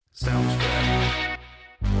Soundstripe.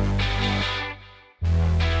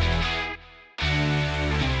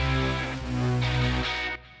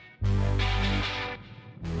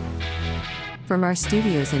 From our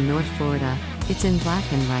studios in North Florida, it's In Black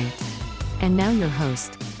and White. And now your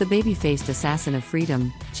host, the baby-faced assassin of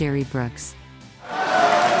freedom, Jerry Brooks.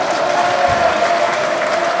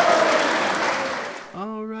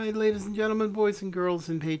 All right, ladies and gentlemen, boys and girls,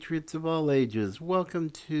 and patriots of all ages, welcome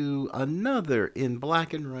to another In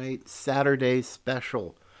Black and White Saturday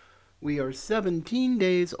special. We are 17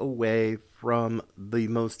 days away from the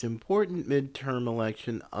most important midterm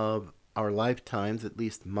election of our lifetimes, at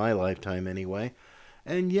least my lifetime anyway.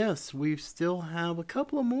 And yes, we still have a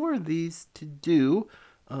couple of more of these to do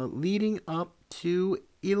leading up to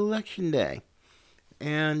Election Day.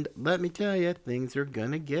 And let me tell you, things are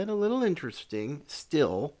going to get a little interesting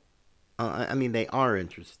still. They are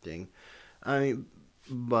interesting.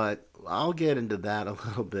 But I'll get into that a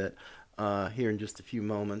little bit here in just a few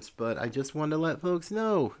moments. But I just want to let folks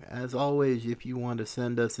know, as always, if you want to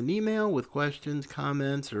send us an email with questions,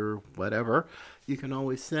 comments, or whatever, you can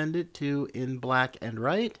always send it to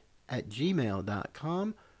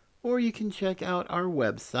inblackandwhite@gmail.com, or you can check out our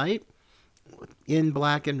website,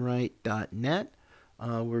 inblackandwhite.net.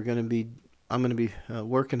 I'm going to be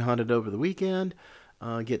working on it over the weekend,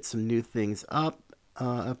 get some new things up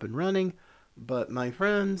and running. But my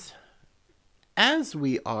friends, as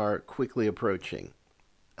we are quickly approaching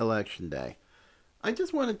Election Day, I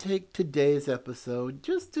just want to take today's episode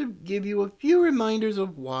just to give you a few reminders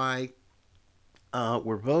of why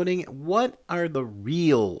we're voting. What are the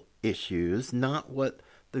real issues, not what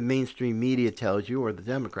the mainstream media tells you or the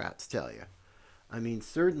Democrats tell you.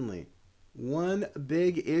 Certainly, one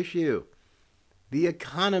big issue, the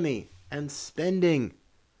economy and spending.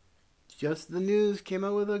 Just the News came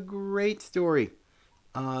out with a great story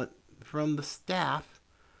from the staff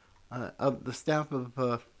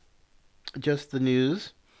of Just the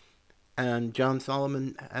News, and John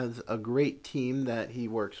Solomon has a great team that he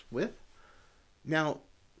works with. Now,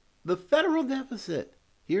 the federal deficit.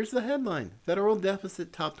 Here's the headline. Federal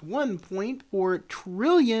deficit topped 1.4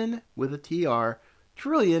 trillion with a TR,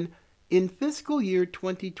 trillion in fiscal year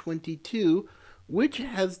 2022, which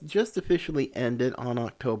has just officially ended on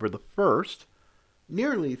October the 1st,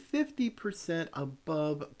 nearly 50%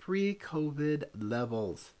 above pre-COVID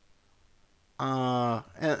levels.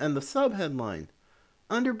 And the subheadline,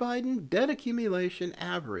 under Biden, debt accumulation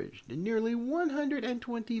averaged nearly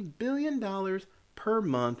 $120 billion per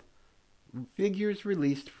month, figures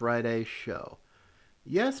released Friday show.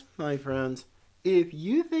 Yes, my friends, if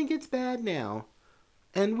you think it's bad now,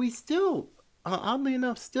 and we still, oddly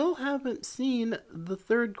enough, still haven't seen the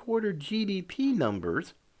third quarter GDP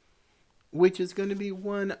numbers, which is going to be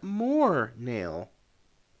one more nail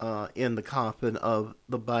in the coffin of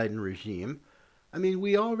the Biden regime.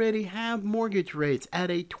 We already have mortgage rates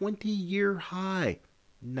at a 20-year high.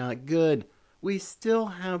 Not good. We still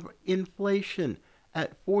have inflation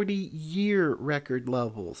at 40-year record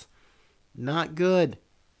levels. Not good.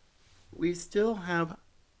 We still have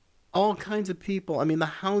all kinds of people. The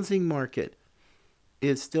housing market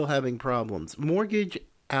is still having problems. Mortgage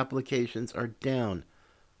applications are down.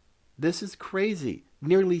 This is crazy.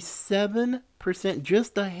 Nearly 7%,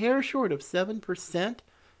 just a hair short of 7%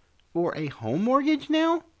 for a home mortgage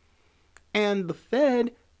now? And the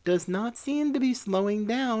Fed does not seem to be slowing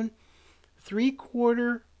down.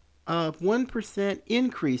 3/4 of 1%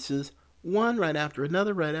 increases, one right after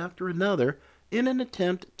another, in an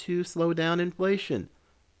attempt to slow down inflation.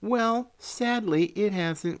 Well, sadly, it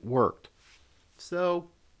hasn't worked. So,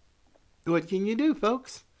 what can you do,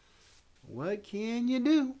 folks? What can you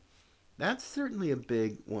do? That's certainly a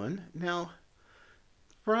big one. Now,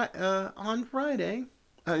 on Friday,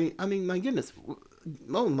 my goodness,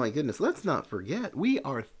 let's not forget, we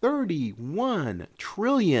are $31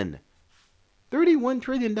 trillion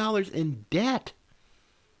in debt.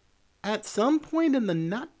 At some point in the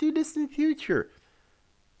not too distant future,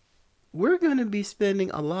 we're going to be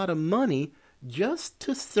spending a lot of money just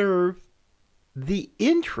to serve the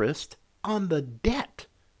interest on the debt.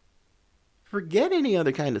 Forget any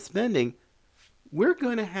other kind of spending. We're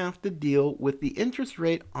going to have to deal with the interest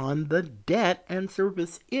rate on the debt and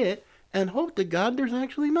service it and hope to God there's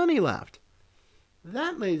actually money left.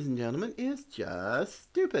 That, ladies and gentlemen, is just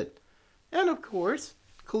stupid. And of course,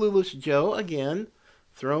 Clueless Joe, again,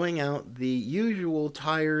 throwing out the usual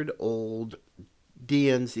tired old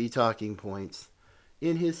DNC talking points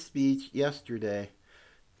in his speech yesterday.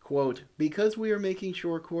 Quote, because we are making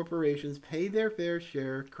sure corporations pay their fair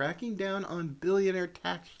share, cracking down on billionaire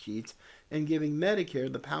tax cheats, and giving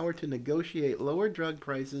Medicare the power to negotiate lower drug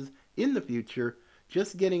prices in the future,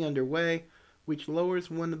 just getting underway, which lowers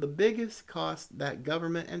one of the biggest costs that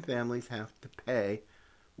government and families have to pay,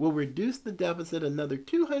 will reduce the deficit another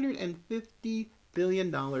 $250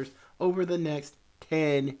 billion over the next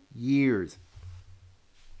 10 years.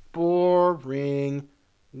 Boring.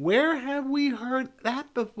 Where have we heard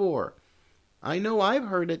that before? I know I've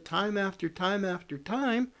heard it time after time after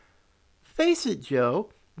time. Face it, Joe,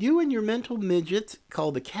 you and your mental midgets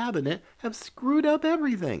called the cabinet have screwed up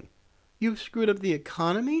everything. You've screwed up the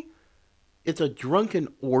economy. It's a drunken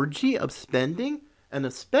orgy of spending, and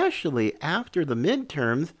especially after the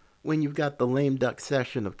midterms when you've got the lame duck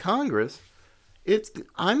session of Congress,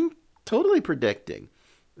 I'm totally predicting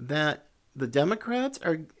that the Democrats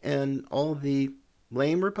and all the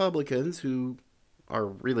lame Republicans who are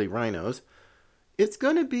really rhinos, it's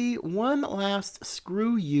going to be one last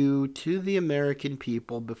screw you to the American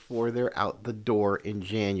people before they're out the door in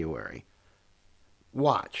January.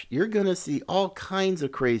 Watch. You're going to see all kinds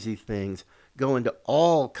of crazy things go into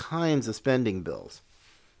all kinds of spending bills.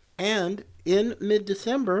 And in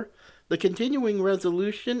mid-December, the continuing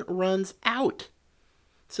resolution runs out.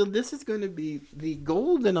 So this is going to be the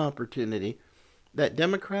golden opportunity that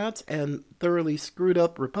Democrats and thoroughly screwed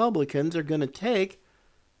up Republicans are going to take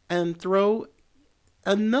and throw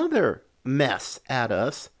another mess at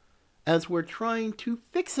us as we're trying to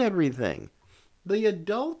fix everything. The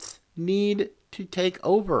adults need to take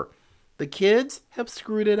over. The kids have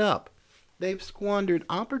screwed it up. They've squandered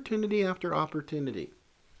opportunity after opportunity.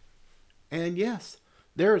 And yes,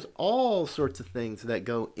 there's all sorts of things that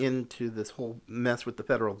go into this whole mess with the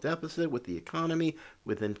federal deficit, with the economy,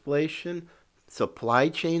 with inflation. Supply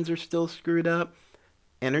chains are still screwed up.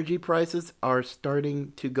 Energy prices are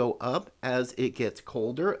starting to go up as it gets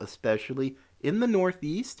colder, especially in the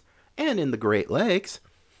Northeast and in the Great Lakes.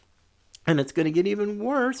 And it's going to get even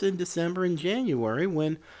worse in December and January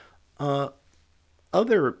when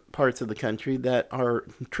other parts of the country that are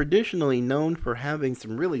traditionally known for having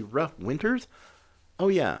some really rough winters. Oh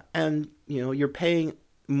yeah, and you're paying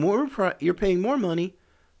more money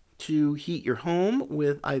to heat your home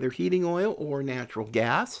with either heating oil or natural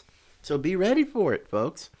gas. So be ready for it,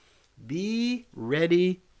 folks. Be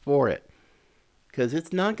ready for it. Because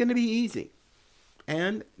it's not going to be easy.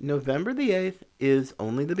 And November the 8th is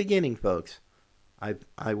only the beginning, folks.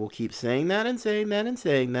 I will keep saying that and saying that and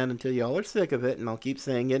saying that until y'all are sick of it, and I'll keep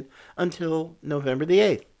saying it until November the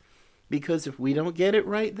 8th. Because if we don't get it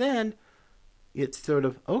right then, it's sort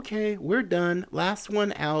of, okay, we're done, last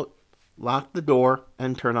one out, lock the door,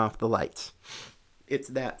 and turn off the lights. It's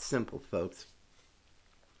that simple, folks.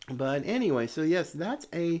 But anyway, so yes, that's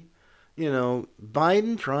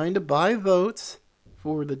Biden trying to buy votes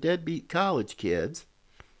for the deadbeat college kids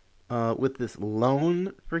with this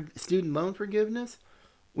student loan forgiveness,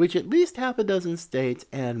 which at least half a dozen states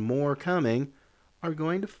and more coming are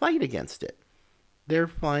going to fight against it. They're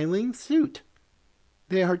filing suit.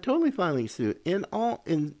 They are totally filing suit in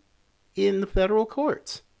the federal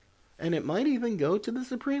courts. And it might even go to the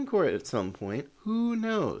Supreme Court at some point. Who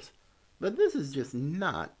knows? But this is just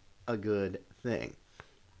not a good thing.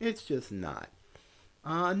 It's just not.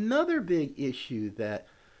 Another big issue that,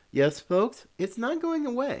 yes, folks, it's not going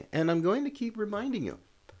away. And I'm going to keep reminding you.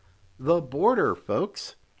 The border,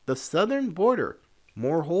 folks. The southern border.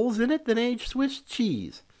 More holes in it than aged Swiss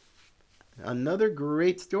cheese. Another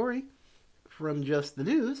great story from Just the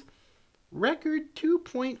News. Record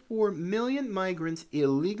 2.4 million migrants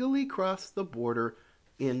illegally crossed the border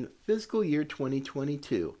in fiscal year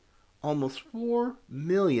 2022. Almost 4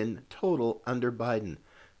 million total under Biden.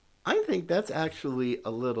 I think that's actually a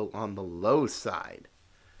little on the low side.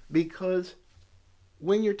 Because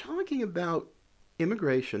when you're talking about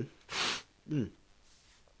immigration,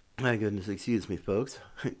 my goodness, excuse me, folks.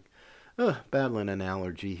 Battling an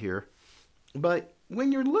allergy here. But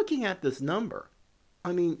when you're looking at this number,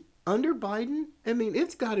 under Biden,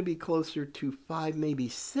 it's got to be closer to 5, maybe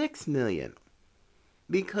 6 million.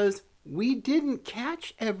 Because we didn't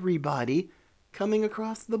catch everybody coming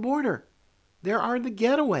across the border. There are the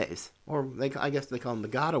getaways, or I guess they call them the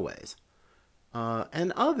gotaways,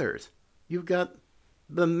 and others. You've got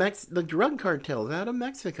the drug cartels out of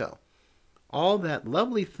Mexico. All that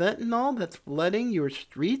lovely fentanyl that's flooding your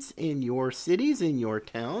streets in your cities, in your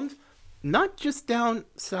towns, not just down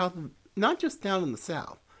south, not just down in the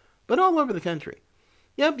south, but all over the country.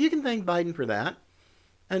 Yep, you can thank Biden for that.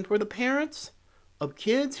 And for the parents of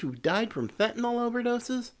kids who died from fentanyl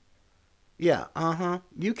overdoses,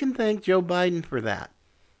 you can thank Joe Biden for that.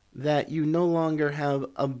 That you no longer have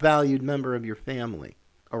a valued member of your family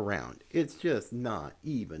around. It's just not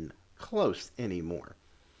even close anymore.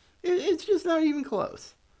 It's just not even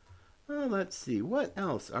close. Oh, let's see. What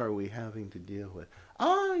else are we having to deal with?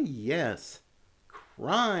 Ah, yes.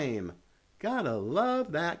 Crime. Gotta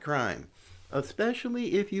love that crime.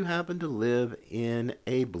 Especially if you happen to live in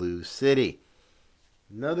a blue city.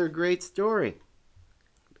 Another great story.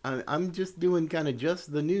 I'm just doing kind of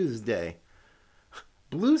just the news day.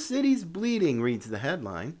 Blue cities bleeding, reads the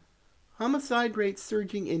headline. Homicide rates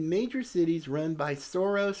surging in major cities run by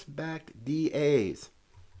Soros-backed DAs.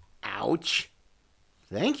 Ouch.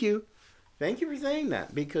 Thank you. Thank you for saying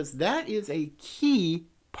that, because that is a key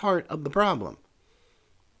part of the problem.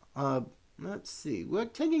 Let's see. We're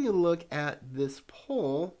taking a look at this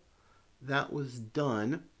poll that was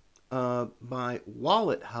done by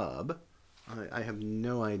Wallet Hub. I have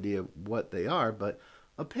no idea what they are, but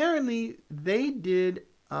apparently they did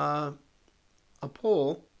a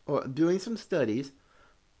poll or doing some studies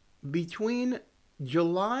between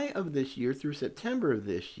July of this year through September of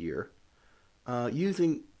this year.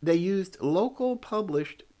 They used local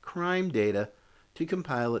published crime data to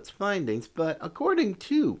compile its findings, but according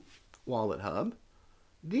to Wallet Hub,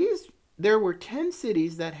 there were 10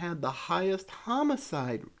 cities that had the highest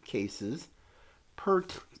homicide cases per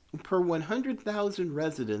 100,000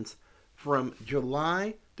 residents from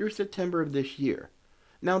July through September of this year.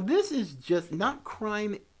 Now, this is just not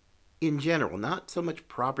crime in general, not so much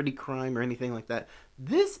property crime or anything like that.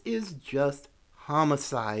 This is just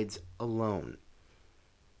homicides alone.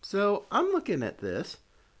 So I'm looking at this,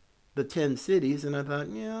 the 10 cities, and I thought,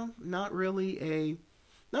 yeah, not really a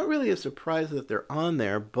surprise that they're on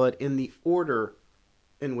there, but in the order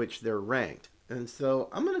in which they're ranked. And so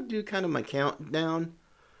I'm going to do kind of my countdown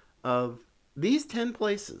of these 10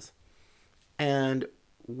 places and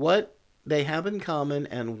what they have in common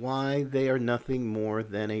and why they are nothing more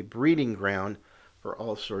than a breeding ground for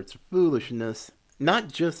all sorts of foolishness, not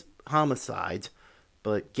just homicides,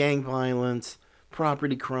 but gang violence,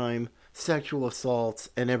 property crime, sexual assaults,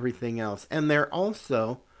 and everything else. And they're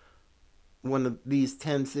also, one of these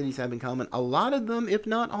 10 cities have in common, a lot of them, if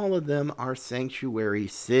not all of them, are sanctuary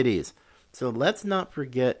cities. So let's not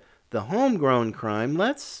forget the homegrown crime.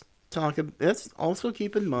 Let's also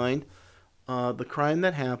keep in mind the crime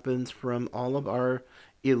that happens from all of our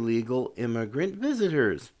illegal immigrant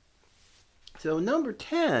visitors. So number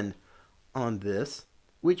 10 on this,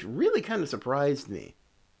 which really kind of surprised me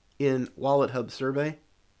in Wallet Hub survey,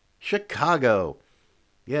 Chicago.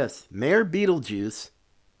 Yes, Mayor Beetlejuice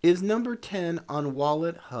is number 10 on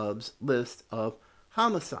Wallet Hub's list of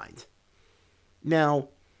homicides. Now,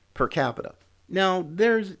 per capita. Now,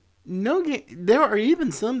 there are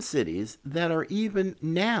even some cities that are even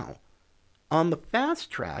now on the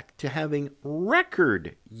fast track to having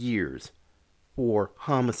record years for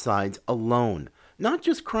homicides alone. Not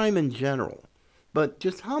just crime in general, but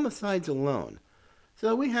just homicides alone.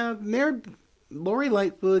 So we have Mayor Lori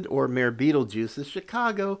Lightfoot, or Mayor Beetlejuice's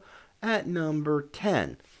Chicago, at number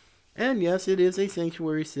 10. And yes, it is a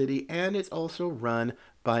sanctuary city, and it's also run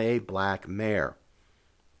by a black mayor.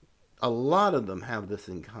 A lot of them have this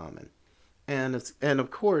in common. And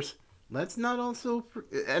of course, let's not also,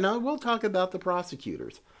 and I will talk about the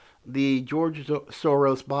prosecutors, the George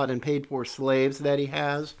Soros bought and paid for slaves that he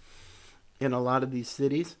has in a lot of these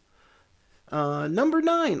cities. Number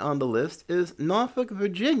 9 on the list is Norfolk,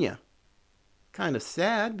 Virginia. Kind of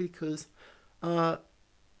sad because a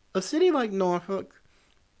city like Norfolk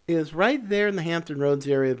is right there in the Hampton Roads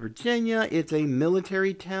area of Virginia. It's a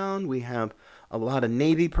military town. We have a lot of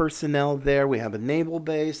Navy personnel there. We have a naval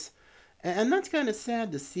base. And that's kind of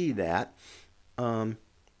sad to see that,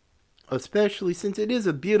 especially since it is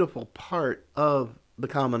a beautiful part of the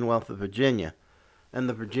Commonwealth of Virginia and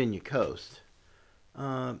the Virginia coast.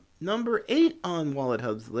 Number 8 on Wallet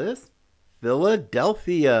Hub's list,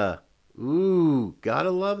 Philadelphia. Ooh,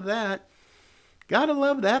 gotta love that. Gotta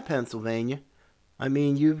love that, Pennsylvania. I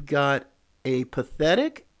mean, you've got a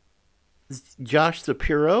pathetic Josh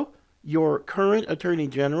Shapiro, your current Attorney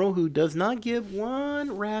General, who does not give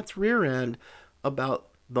one rat's rear end about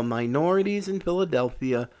the minorities in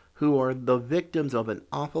Philadelphia who are the victims of an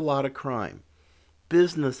awful lot of crime.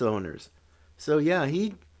 Business owners. So yeah,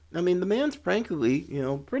 the man's frankly,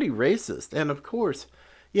 pretty racist. And of course,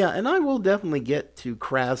 yeah, and I will definitely get to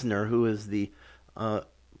Krasner, who is the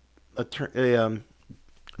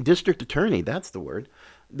district attorney, that's the word,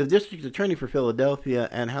 the district attorney for Philadelphia,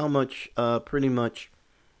 and how much pretty much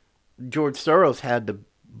George Soros had to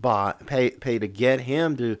pay to get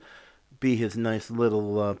him to be his nice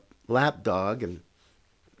little lapdog and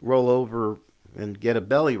roll over and get a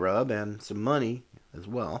belly rub and some money as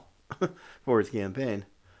well for his campaign.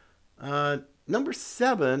 Number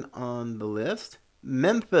 7 on the list,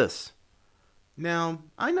 Memphis. Now,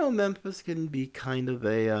 I know Memphis can be kind of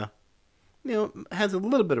a has a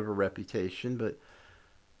little bit of a reputation,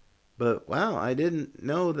 but wow, I didn't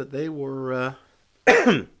know that they were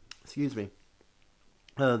excuse me,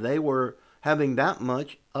 they were having that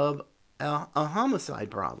much of a homicide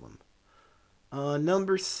problem.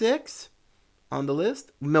 Number 6 on the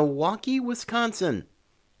list, Milwaukee, Wisconsin.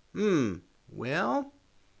 Well,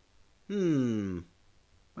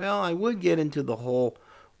 I would get into the whole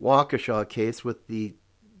Waukesha case with the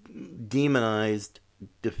demonized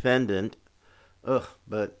defendant.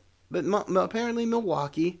 But apparently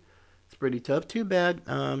Milwaukee, it's pretty tough. Too bad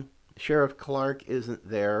Sheriff Clark isn't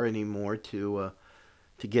there anymore to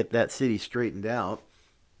get that city straightened out.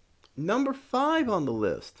 Number 5 on the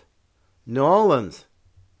list, New Orleans.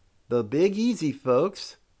 The Big Easy,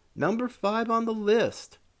 folks. Number 5 on the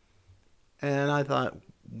list. And I thought,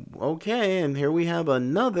 okay, and here we have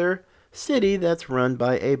another city that's run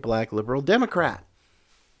by a black liberal Democrat.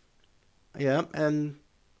 Yeah, and,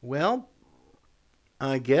 well,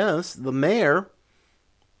 I guess the mayor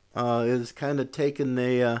is kind of taking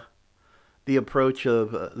the approach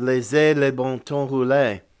of laissez le bon temps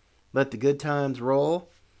rouler. Let the good times roll.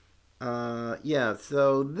 Yeah,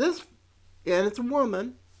 so this, and it's a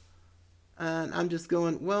woman, and I'm just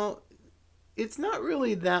going, well, it's not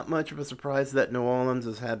really that much of a surprise that New Orleans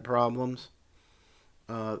has had problems.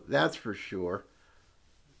 That's for sure.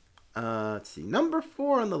 Let's see, number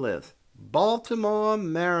 4 on the list, Baltimore,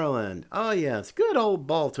 Maryland. Oh yes, good old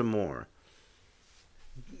Baltimore.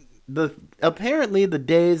 Apparently the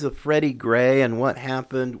days of Freddie Gray and what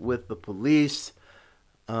happened with the police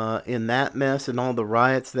in that mess and all the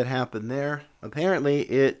riots that happened there, apparently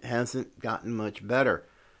it hasn't gotten much better.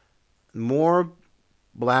 More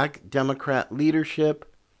black Democrat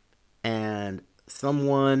leadership and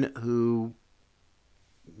someone who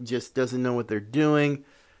just doesn't know what they're doing.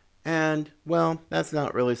 And, well, that's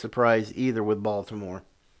not really a surprise either with Baltimore.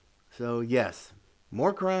 So, yes,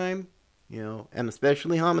 more crime, and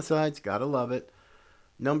especially homicides. Gotta love it.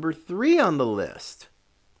 Number 3 on the list,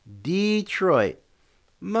 Detroit,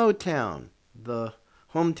 Motown, the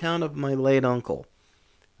hometown of my late uncle.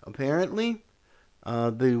 Apparently,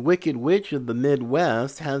 the Wicked Witch of the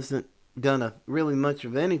Midwest hasn't done really much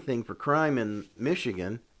of anything for crime in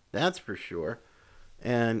Michigan, that's for sure.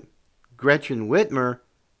 And Gretchen Whitmer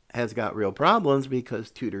has got real problems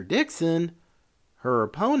because Tudor Dixon, her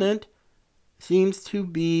opponent, seems to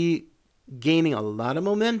be gaining a lot of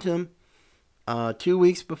momentum 2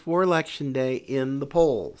 weeks before Election Day in the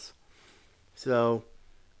polls. So,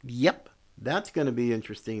 yep, that's going to be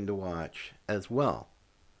interesting to watch as well.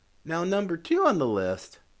 Now, number 2 on the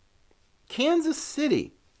list, Kansas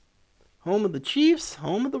City, home of the Chiefs,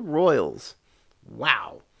 home of the Royals.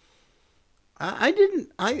 Wow.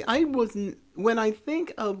 I wasn't, when I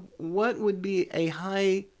think of what would be a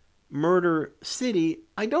high murder city,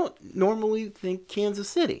 I don't normally think Kansas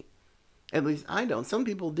City. At least I don't. Some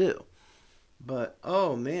people do. But,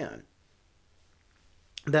 oh man,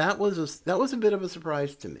 that was a bit of a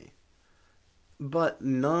surprise to me. But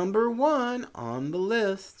number 1 on the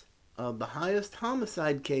list of the highest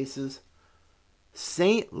homicide cases,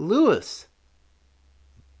 St. Louis.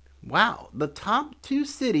 Wow, the top 2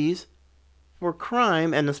 cities for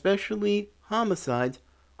crime and especially homicides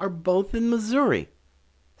are both in Missouri.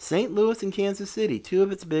 St. Louis and Kansas City, 2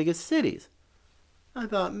 of its biggest cities. I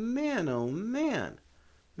thought, man, oh man,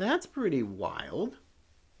 that's pretty wild.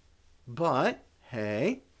 But,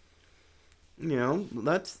 hey,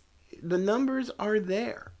 the numbers are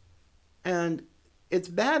there. And it's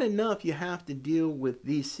bad enough you have to deal with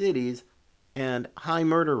these cities and high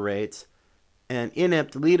murder rates and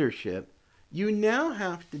inept leadership. You now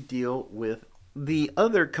have to deal with the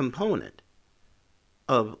other component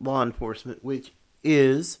of law enforcement, which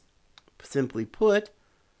is, simply put,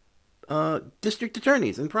 district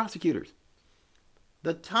attorneys and prosecutors.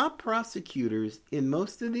 The top prosecutors in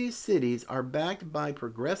most of these cities are backed by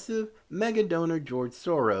progressive mega donor George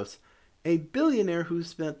Soros, a billionaire who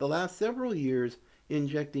spent the last several years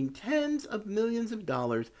injecting tens of millions of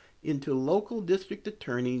dollars into local district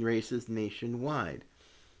attorney races nationwide,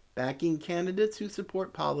 backing candidates who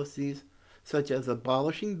support policies such as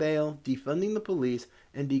abolishing bail, defunding the police,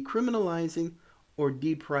 and decriminalizing or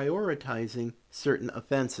deprioritizing certain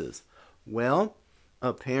offenses. Well,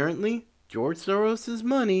 apparently, George Soros'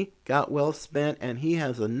 money got well spent, and he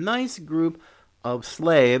has a nice group of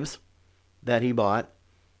slaves that he bought.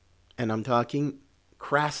 And I'm talking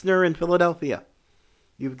Krasner in Philadelphia.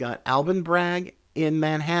 You've got Alvin Bragg in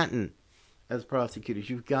Manhattan as prosecutors.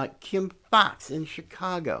 You've got Kim Foxx in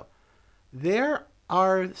Chicago. There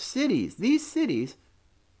are cities, these cities,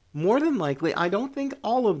 more than likely, I don't think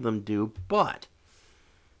all of them do, but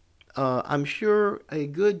I'm sure a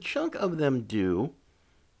good chunk of them do,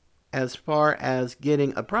 as far as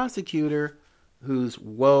getting a prosecutor who's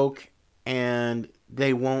woke and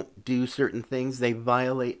they won't do certain things. They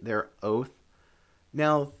violate their oath.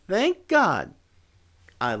 Now, thank God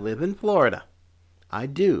I live in Florida. I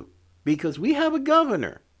do. Because we have a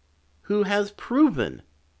governor who has proven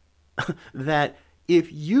that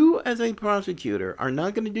if you as a prosecutor are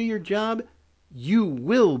not going to do your job, you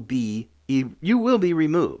will be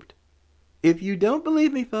removed. If you don't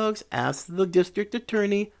believe me, folks, ask the district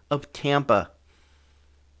attorney of Tampa.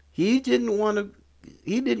 He didn't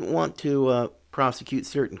want to prosecute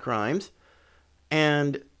certain crimes,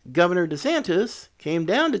 and Governor DeSantis came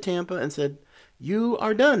down to Tampa and said, "You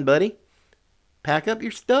are done, buddy. Pack up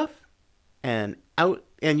your stuff and out,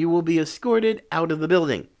 and you will be escorted out of the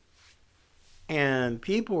building." And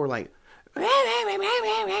people were like,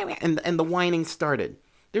 and the whining started.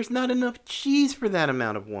 There's not enough cheese for that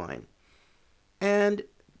amount of wine. And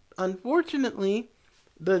unfortunately,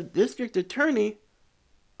 the district attorney,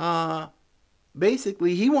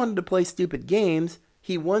 basically, he wanted to play stupid games.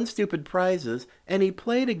 He won stupid prizes, and he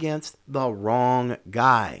played against the wrong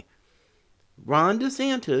guy. Ron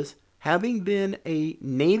DeSantis, having been a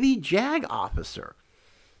Navy JAG officer,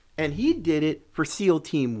 and he did it for SEAL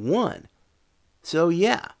Team 1. So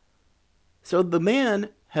yeah. So the man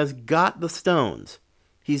has got the stones.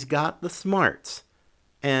 He's got the smarts.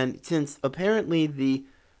 And since apparently the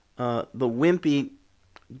wimpy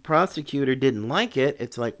prosecutor didn't like it,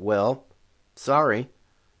 it's like, well, sorry.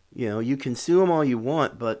 You know, you can sue him all you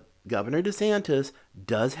want, but Governor DeSantis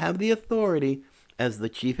does have the authority as the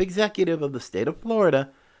chief executive of the state of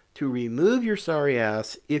Florida to remove your sorry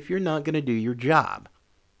ass if you're not going to do your job.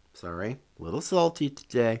 Sorry, a little salty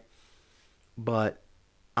today, but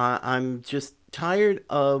I'm just tired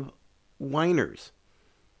of whiners.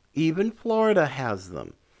 Even Florida has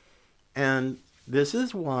them. And this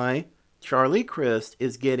is why Charlie Crist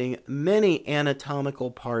is getting many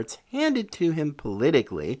anatomical parts handed to him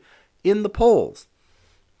politically in the polls.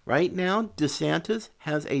 Right now, DeSantis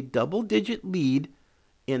has a double-digit lead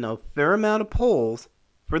in a fair amount of polls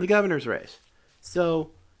for the governor's race.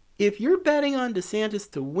 So if you're betting on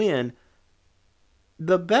DeSantis to win,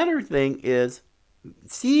 the better thing is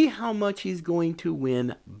see how much he's going to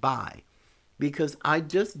win by. Because I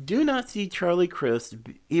just do not see Charlie Crist,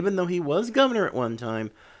 even though he was governor at one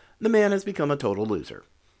time, the man has become a total loser.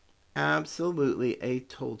 Absolutely a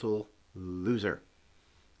total loser.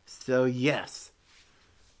 So yes.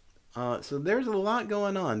 So there's a lot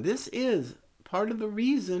going on. This is part of the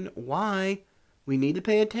reason why we need to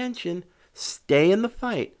pay attention, stay in the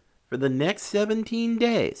fight for the next 17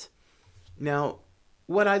 days. Now,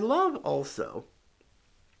 what I love also,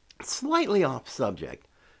 slightly off subject,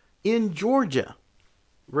 in Georgia,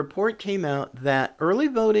 report came out that early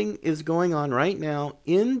voting is going on right now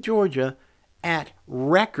in Georgia at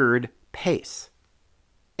record pace.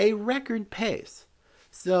 A record pace.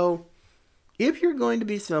 So, if you're going to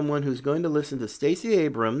be someone who's going to listen to Stacey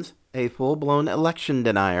Abrams, a full-blown election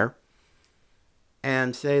denier,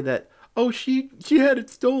 and say that, oh, she had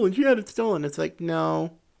it stolen, it's like,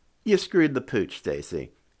 no, you screwed the pooch,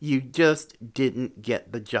 Stacey. You just didn't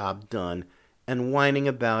get the job done. And whining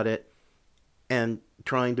about it and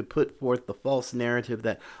trying to put forth the false narrative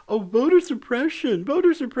that, oh, voter suppression.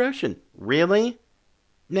 Really?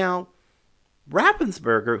 Now,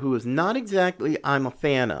 Raffensperger, who is not exactly I'm a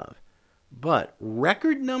fan of, but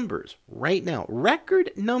record numbers right now,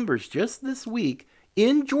 just this week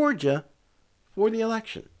in Georgia for the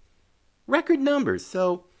election. Record numbers.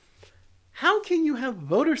 So how can you have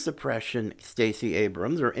voter suppression, Stacey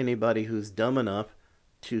Abrams, or anybody who's dumb enough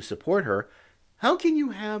to support her? How can you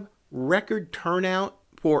have record turnout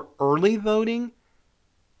for early voting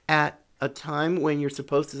at a time when you're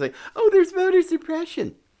supposed to say, oh, there's voter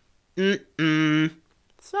suppression?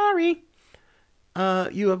 Sorry.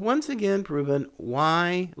 You have once again proven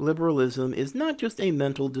why liberalism is not just a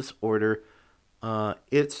mental disorder.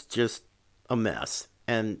 It's just a mess.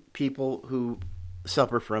 And people who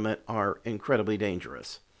suffer from it are incredibly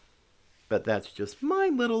dangerous. But that's just my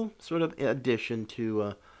little sort of addition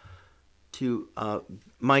to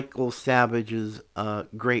Michael Savage's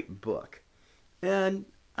great book, and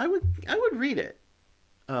I would read it.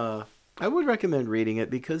 I would recommend reading it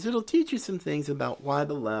because it'll teach you some things about why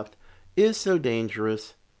the left is so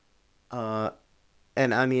dangerous, and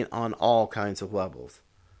I mean on all kinds of levels.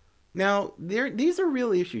 Now, these are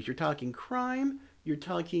real issues. You're talking crime, you're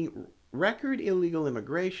talking record illegal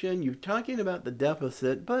immigration, you're talking about the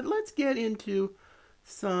deficit, but let's get into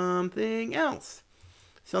something else.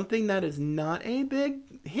 Something that is not a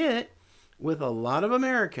big hit with a lot of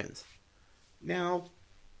Americans. Now,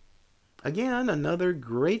 Again, another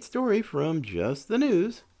great story from Just the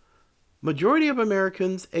News. Majority of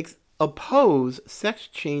Americans oppose sex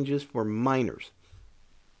changes for minors.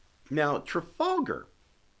 Now, Trafalgar,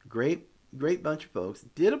 great bunch of folks,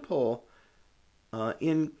 did a poll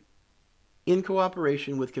in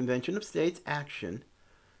cooperation with Convention of States Action.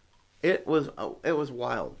 It was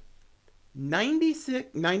wild.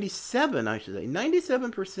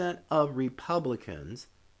 97% of Republicans,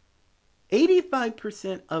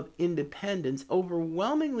 85% of independents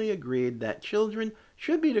overwhelmingly agreed that children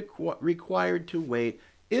should be required to wait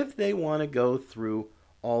if they want to go through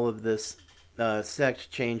all of this sex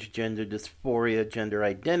change, gender dysphoria, gender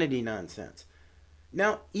identity nonsense.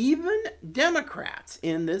 Now, even Democrats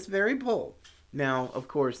in this very poll, now, of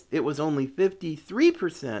course, it was only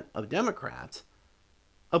 53% of Democrats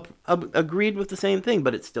agreed with the same thing,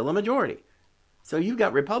 but it's still a majority. So you've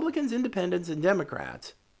got Republicans, Independents, and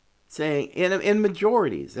Democrats saying, in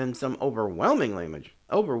majorities, and some overwhelming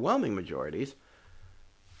majorities,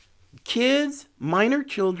 kids, minor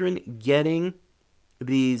children getting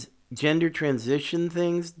these gender transition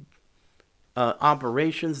things,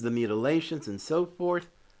 operations, the mutilations, and so forth,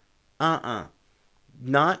 not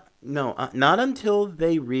until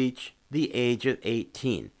they reach the age of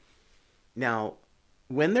 18. Now,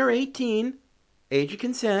 when they're 18, age of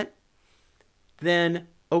consent, then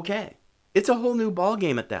okay. It's a whole new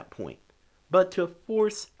ballgame at that point. But to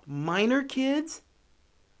force minor kids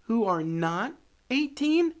who are not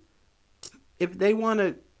 18, if they want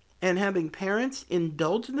to, and having parents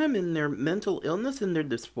indulge them in their mental illness and their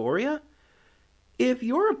dysphoria, if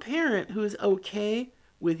you're a parent who's okay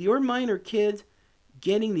with your minor kids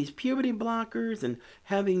getting these puberty blockers and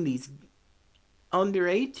having these under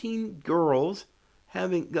 18 girls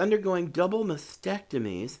undergoing double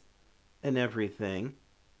mastectomies and everything,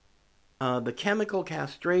 the chemical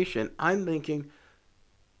castration, I'm thinking,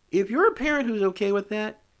 if you're a parent who's okay with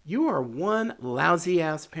that, you are one lousy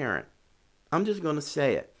ass parent. I'm just going to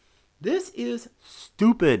say it. This is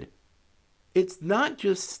stupid. It's not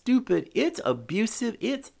just stupid, it's abusive,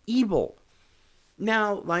 it's evil.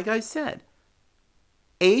 Now, like I said,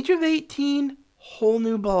 age of 18, whole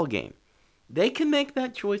new ballgame. They can make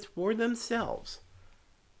that choice for themselves.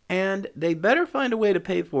 And they better find a way to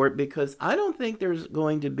pay for it, because I don't think there's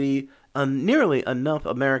going to be nearly enough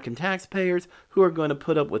American taxpayers who are going to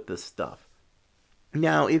put up with this stuff.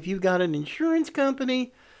 Now, if you've got an insurance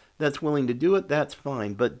company that's willing to do it, that's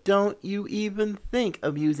fine. But don't you even think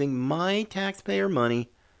of using my taxpayer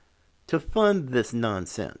money to fund this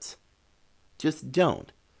nonsense. Just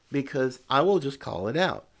don't, because I will just call it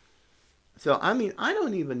out. So, I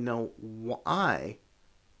don't even know why.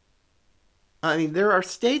 There are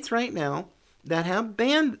states right now that have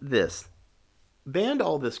banned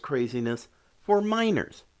all this craziness for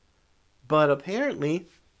minors. But apparently,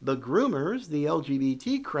 the groomers, the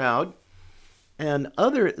LGBT crowd, and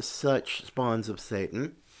other such spawns of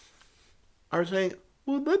Satan are saying,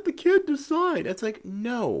 well, let the kid decide. It's like,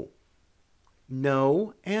 no.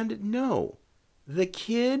 No and no. The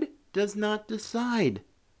kid does not decide.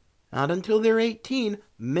 Not until they're 18.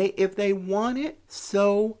 If they want it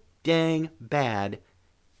so dang bad,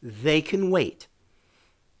 they can wait.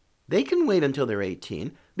 They can wait until they're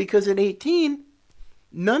 18, because at 18,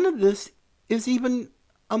 none of this is even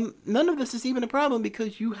a problem,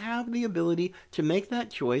 because you have the ability to make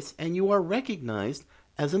that choice and you are recognized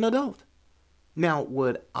as an adult. Now,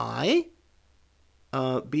 would I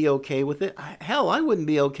be okay with it? Hell, I wouldn't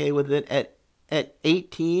be okay with it at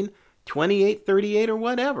 18, 28, 38, or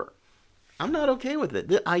whatever. I'm not okay with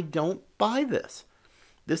it. I don't buy this.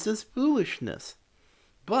 This is foolishness.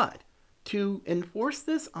 But to enforce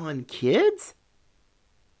this on kids,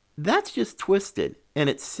 that's just twisted and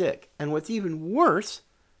it's sick. And what's even worse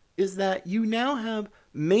is that you now have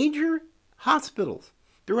major hospitals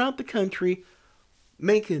throughout the country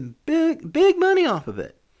making big money off of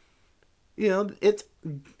it.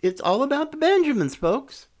 It's all about the Benjamins,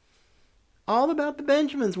 folks. All about the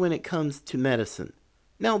Benjamins when it comes to medicine.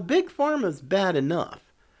 Now, Big Pharma's bad enough,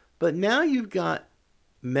 but now you've got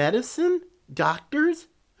medicine, doctors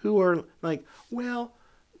who are like, well,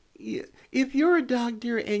 if you're a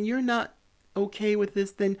doctor and you're not okay with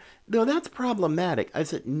this, then no, that's problematic. I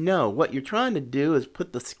said, no, what you're trying to do is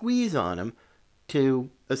put the squeeze on them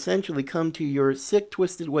to essentially come to your sick,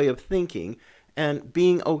 twisted way of thinking and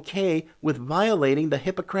being okay with violating the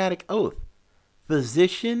Hippocratic Oath.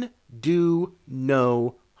 Physician, do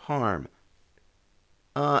no harm.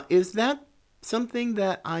 Is that something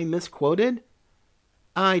that I misquoted?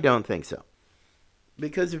 I don't think so.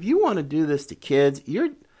 Because if you want to do this to kids,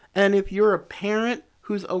 and if you're a parent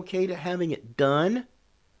who's okay to having it done,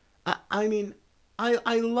 I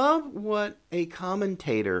I love what a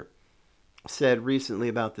commentator said recently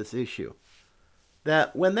about this issue.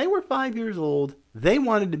 That when they were 5 years old, they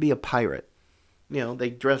wanted to be a pirate. They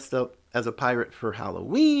dressed up as a pirate for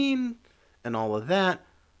Halloween and all of that.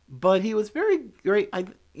 But he was very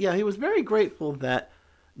he was very grateful that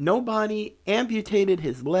nobody amputated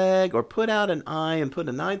his leg or put out an eye and put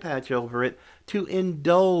an eye patch over it to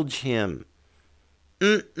indulge him.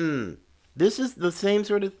 This is the same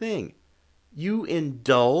sort of thing. You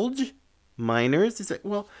indulge minors. It's like,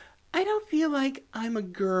 well, I don't feel like I'm a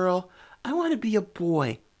girl. I want to be a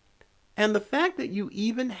boy. And the fact that you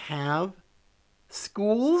even have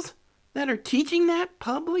schools that are teaching that,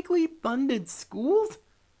 publicly funded schools,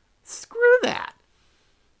 screw that.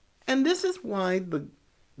 And this is why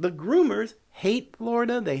the groomers hate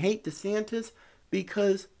Florida. They hate DeSantis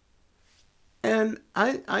because, and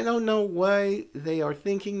I don't know why they are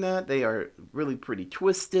thinking that. They are really pretty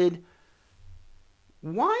twisted.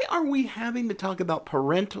 Why are we having to talk about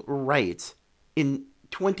parental rights in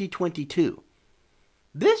 2022?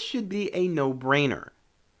 This should be a no-brainer.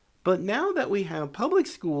 But now that we have public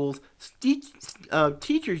schools,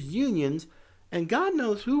 teachers' unions, and God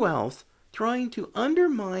knows who else trying to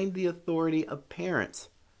undermine the authority of parents.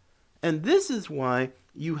 And this is why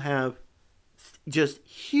you have just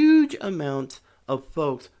huge amounts of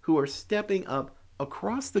folks who are stepping up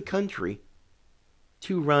across the country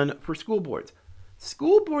to run for school boards.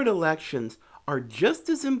 School board elections are just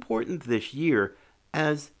as important this year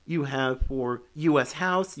as you have for U.S.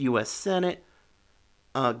 House, U.S. Senate,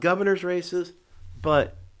 governor's races.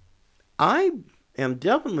 But I am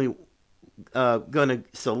definitely going to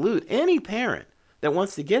salute any parent that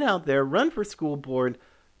wants to get out there, run for school board,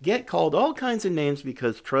 get called all kinds of names,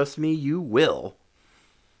 because trust me, you will,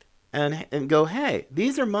 and go, hey,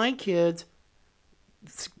 these are my kids.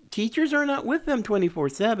 Teachers are not with them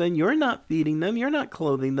 24/7. You're not feeding them. You're not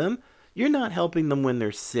clothing them. You're not helping them when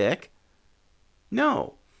they're sick.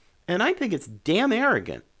 No. And I think it's damned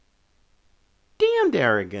arrogant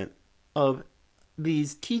of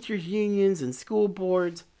these teachers' unions and school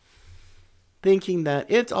boards thinking that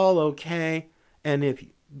it's all okay. And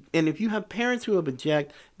if you have parents who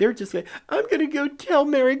object, they're just like, I'm going to go tell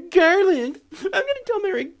Merrick Garland. I'm going to tell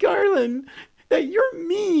Merrick Garland that you're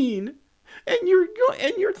mean and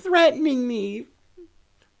you're threatening me.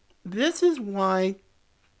 This is why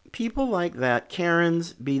people like that,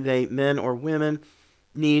 Karens, be they men or women,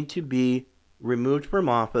 need to be removed from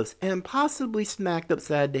office and possibly smacked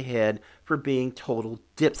upside the head for being total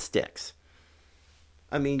dipsticks.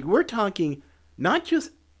 I mean, we're talking not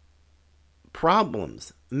just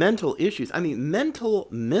problems, mental issues. I mean, mental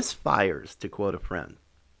misfires, to quote a friend.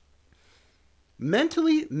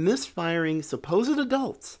 Mentally misfiring supposed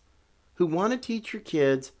adults who want to teach your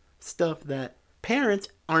kids stuff that parents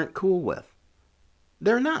aren't cool with.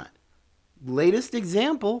 They're not. Latest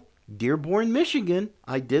example, Dearborn, Michigan.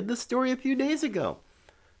 I did the story a few days ago.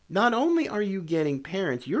 Not only are you getting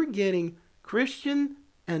parents, you're getting Christian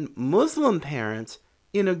and Muslim parents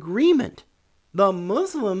in agreement. The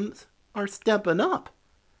Muslims are stepping up.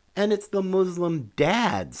 And it's the Muslim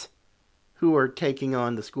dads who are taking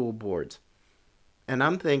on the school boards. And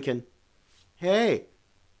I'm thinking, hey,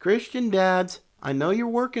 Christian dads, I know you're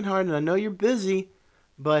working hard and I know you're busy,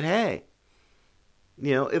 but hey,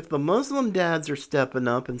 if the Muslim dads are stepping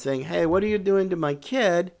up and saying, hey, what are you doing to my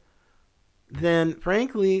kid? Then,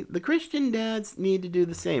 frankly, the Christian dads need to do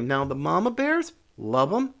the same. Now, the mama bears, love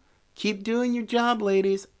them. Keep doing your job,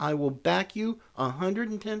 ladies. I will back you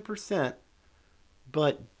 110%.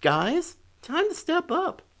 But, guys, time to step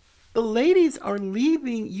up. The ladies are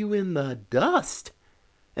leaving you in the dust.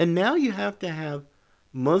 And now you have to have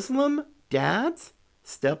Muslim dads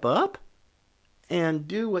step up and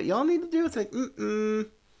do what y'all need to do. It's like,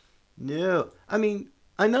 no. I mean,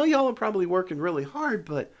 I know y'all are probably working really hard,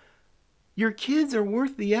 but your kids are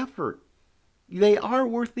worth the effort. They are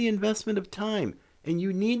worth the investment of time. And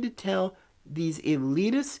you need to tell these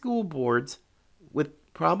elitist school boards,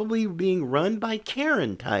 with probably being run by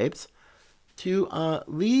Karen types, to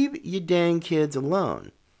leave you dang kids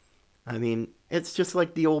alone. I mean, it's just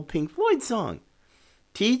like the old Pink Floyd song.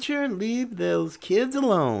 Teacher, leave those kids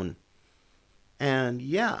alone. And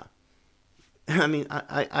yeah, I mean,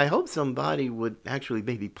 I hope somebody would actually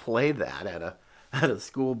maybe play that at a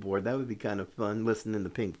school board. That would be kind of fun, listening to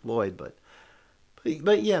Pink Floyd.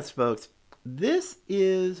 But yes, folks, this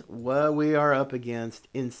is what we are up against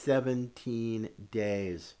in 17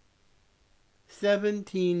 days.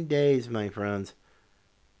 17 days, my friends,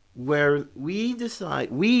 where we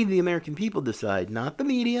decide, we the American people decide, not the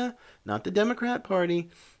media, not the Democrat Party,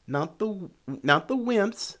 not the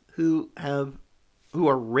wimps who have who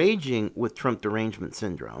are raging with Trump derangement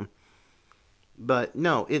syndrome. But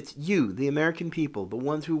no, it's you, the American people, the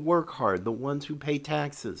ones who work hard, the ones who pay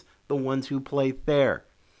taxes, the ones who play fair.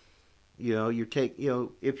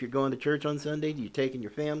 If you're going to church on Sunday, you're taking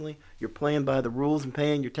your family, you're playing by the rules and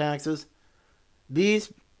paying your taxes.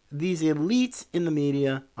 These elites in the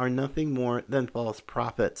media are nothing more than false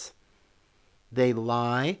prophets. They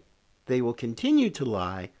lie, they will continue to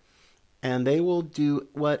lie, and they will do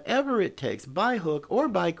whatever it takes, by hook or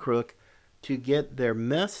by crook, to get their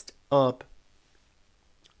messed up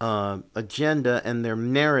agenda and their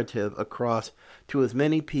narrative across to as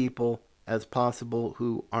many people as possible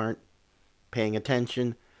who aren't paying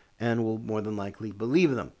attention and will more than likely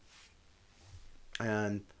believe them.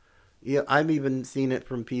 And I've even seen it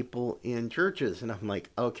from people in churches, and I'm like,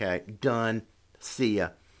 okay, done, see ya.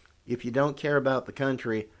 If you don't care about the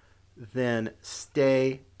country, then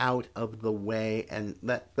stay out of the way and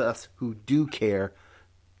let us who do care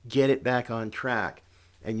get it back on track.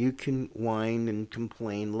 And you can whine and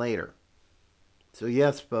complain later. So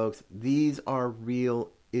yes, folks, these are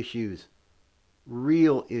real issues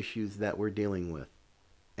that we're dealing with.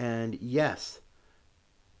 And yes,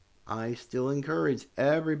 I still encourage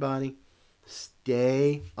everybody,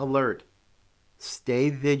 stay alert,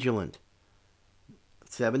 stay vigilant.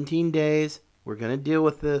 17 days, we're going to deal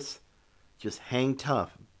with this. Just hang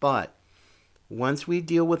tough. But once we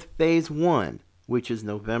deal with phase 1, which is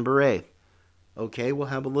November 8th, okay, we'll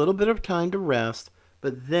have a little bit of time to rest,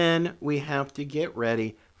 but then we have to get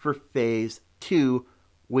ready for phase 2,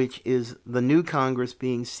 which is the new Congress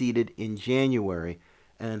being seated in January,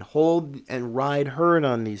 and hold and ride herd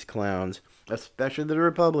on these clowns, especially the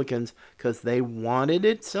Republicans, because they wanted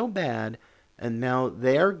it so bad, and now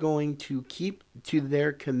they're going to keep to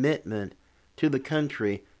their commitment to the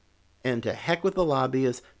country, and to heck with the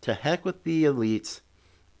lobbyists, to heck with the elites,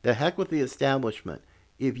 to heck with the establishment.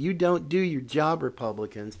 If you don't do your job,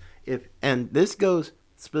 Republicans, and this goes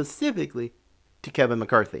specifically to Kevin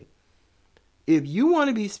McCarthy, if you want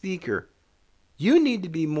to be Speaker, you need to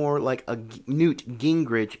be more like a Newt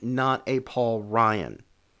Gingrich, not a Paul Ryan.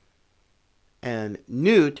 And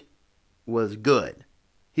Newt was good.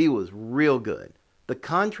 He was real good. The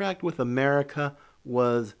contract with America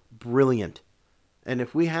was brilliant. And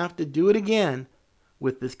if we have to do it again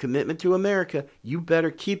with this commitment to America, you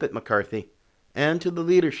better keep it, McCarthy, and to the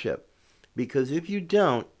leadership. Because if you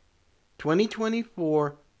don't,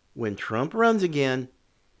 2024, when Trump runs again,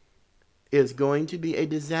 is going to be a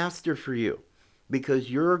disaster for you. Because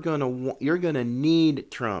you're gonna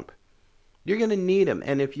need Trump. You're gonna need him.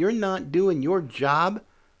 And if you're not doing your job,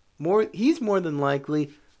 he's more than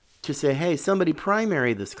likely to say, hey, somebody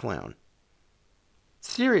primary this clown.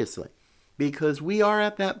 Seriously. Because we are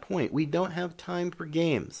at that point. We don't have time for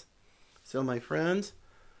games. So my friends,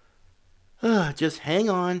 just hang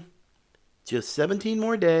on. Just 17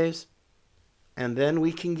 more days. And then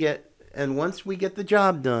once we get the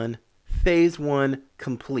job done, phase 1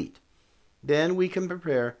 complete. Then we can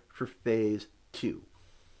prepare for phase 2.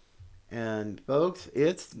 And folks,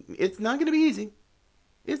 it's not going to be easy.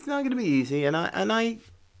 It's not going to be easy. And I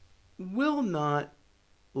will not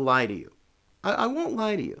lie to you. I won't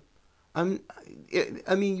lie to you.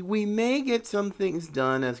 I mean, we may get some things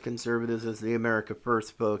done as conservatives, as the America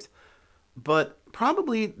First folks, but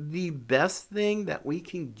probably the best thing that we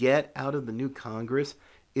can get out of the new Congress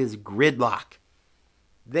is gridlock.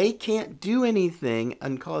 They can't do anything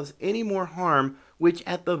and cause any more harm, which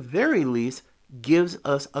at the very least gives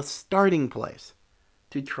us a starting place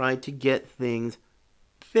to try to get things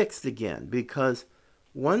fixed again. Because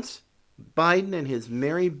once Biden and his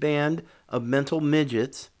merry band of mental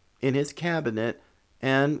midgets in his cabinet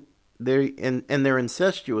and their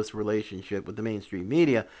incestuous relationship with the mainstream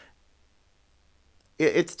media,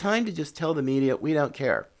 it's time to just tell the media we don't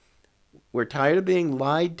care. We're tired of being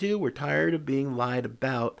lied to. We're tired of being lied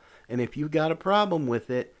about. And if you've got a problem with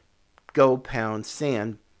it, go pound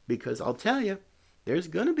sand. Because I'll tell you, there's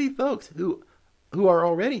going to be folks who are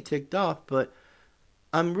already ticked off. But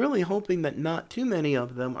I'm really hoping that not too many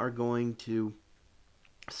of them are going to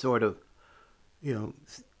sort of,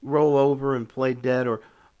 roll over and play dead. Or,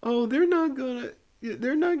 oh, they're not going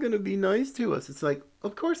to be nice to us. It's like,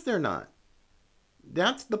 of course they're not.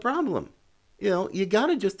 That's the problem. You got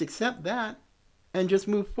to just accept that and just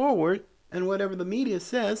move forward. And whatever the media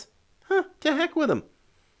says, to heck with them.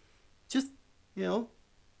 Just,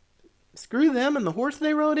 screw them and the horse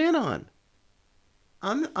they rode in on.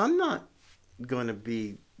 I'm not going to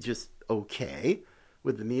be just okay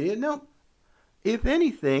with the media. No. If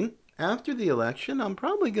anything, after the election, I'm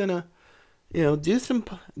probably going to, do some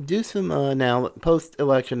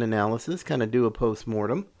post-election analysis, kind of do a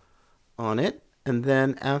post-mortem on it. And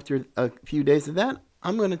then after a few days of that,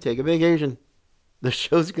 I'm going to take a vacation. The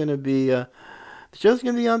show's going to be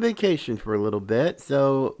on vacation for a little bit.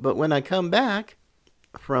 So, but when I come back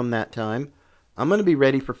from that time, I'm going to be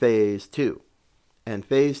ready for phase 2. And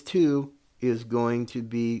phase 2 is going to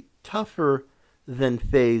be tougher than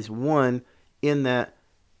phase 1 in that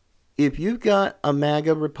if you've got a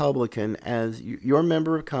MAGA Republican as your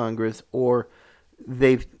member of Congress or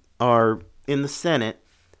they are in the Senate,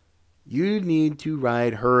 you need to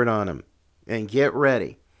ride herd on them and get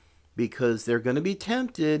ready because they're going to be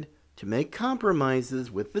tempted to make compromises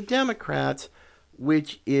with the Democrats,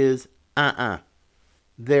 which is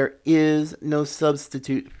there is no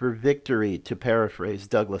substitute for victory, to paraphrase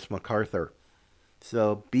Douglas MacArthur.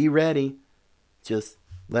 So be ready. Just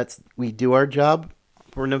we do our job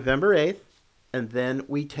for November 8th, and then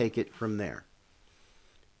we take it from there.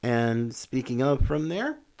 And speaking of from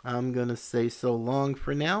there, I'm going to say so long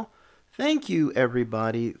for now. Thank you,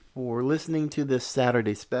 everybody, for listening to this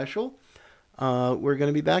Saturday special. We're going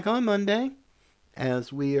to be back on Monday,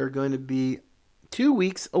 as we are going to be 2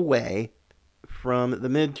 weeks away from the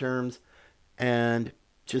midterms, and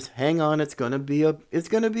just hang on. It's going to be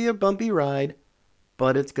a bumpy ride,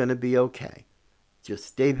 but it's going to be okay. Just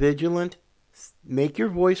stay vigilant, make your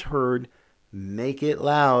voice heard, make it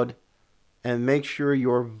loud, and make sure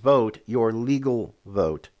your vote, your legal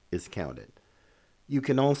vote, is counted. You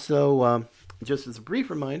can also, just as a brief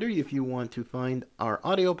reminder, if you want to find our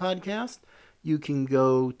audio podcast, you can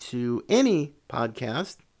go to any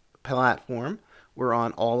podcast platform. We're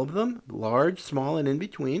on all of them, large, small, and in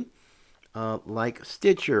between, like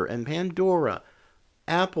Stitcher and Pandora,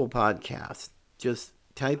 Apple Podcasts. Just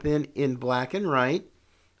type in black and right.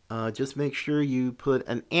 Just make sure you put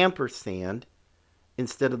an ampersand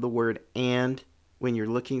instead of the word and when you're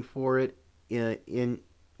looking for it in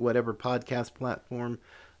whatever podcast platform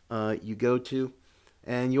you go to.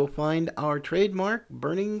 And you'll find our trademark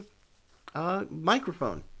burning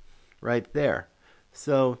microphone right there.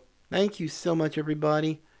 So thank you so much,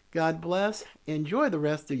 everybody. God bless. Enjoy the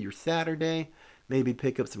rest of your Saturday. Maybe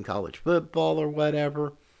pick up some college football or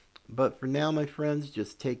whatever. But for now, my friends,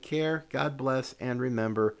 just take care. God bless. And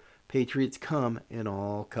remember, Patriots come in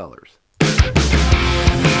all colors.